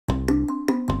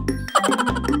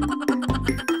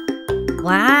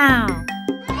Wow.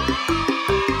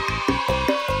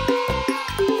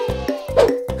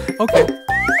 Okay.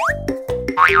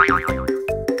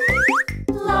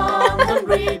 London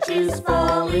Bridge is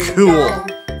falling Cool. down,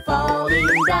 falling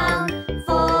down,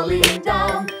 falling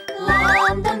down.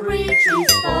 London Bridge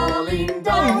is falling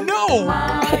down. Oh, no.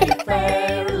 My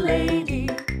fair lady.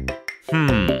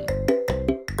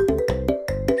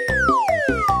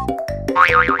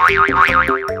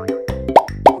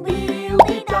 Build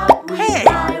it up with Hey.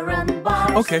 iron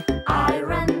bars. Okay.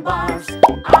 Iron bars,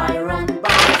 iron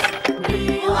bars.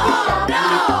 Build it up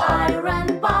with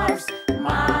iron bars.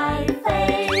 My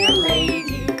fair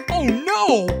lady. Oh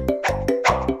no!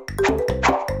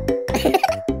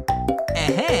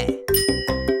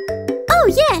 Oh,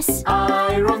 yes.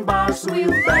 Iron bars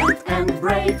will bend and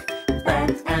break,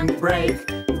 bend and break,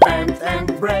 bend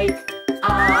and break.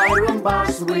 Iron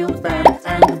bars will bend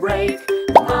and break,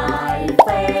 my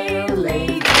fair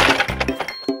lady.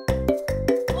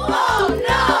 Oh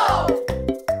no!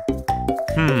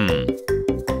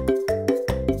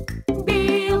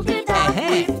 Build it up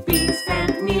with pins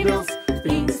and needles,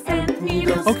 pins and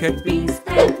needles, Okay. pins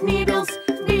and needles.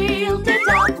 Build it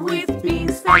up with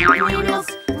pins and needles,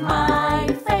 my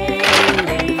fair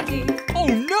lady. Oh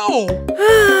no!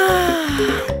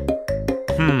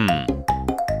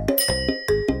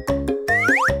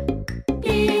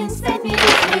 Pins and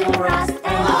needles will rust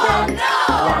and bend,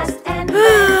 rust and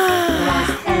bend,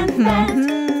 rust and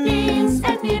bend. Pins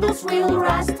and needles will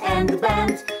rust and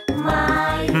bend,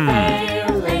 my fair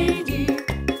lady.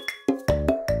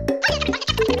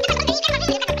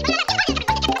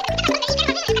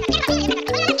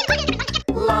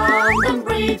 London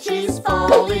Bridge is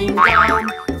falling down,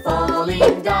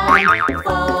 falling down,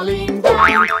 falling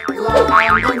down.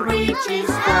 London Bridge is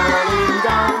falling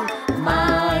down,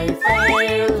 my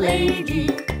fair lady.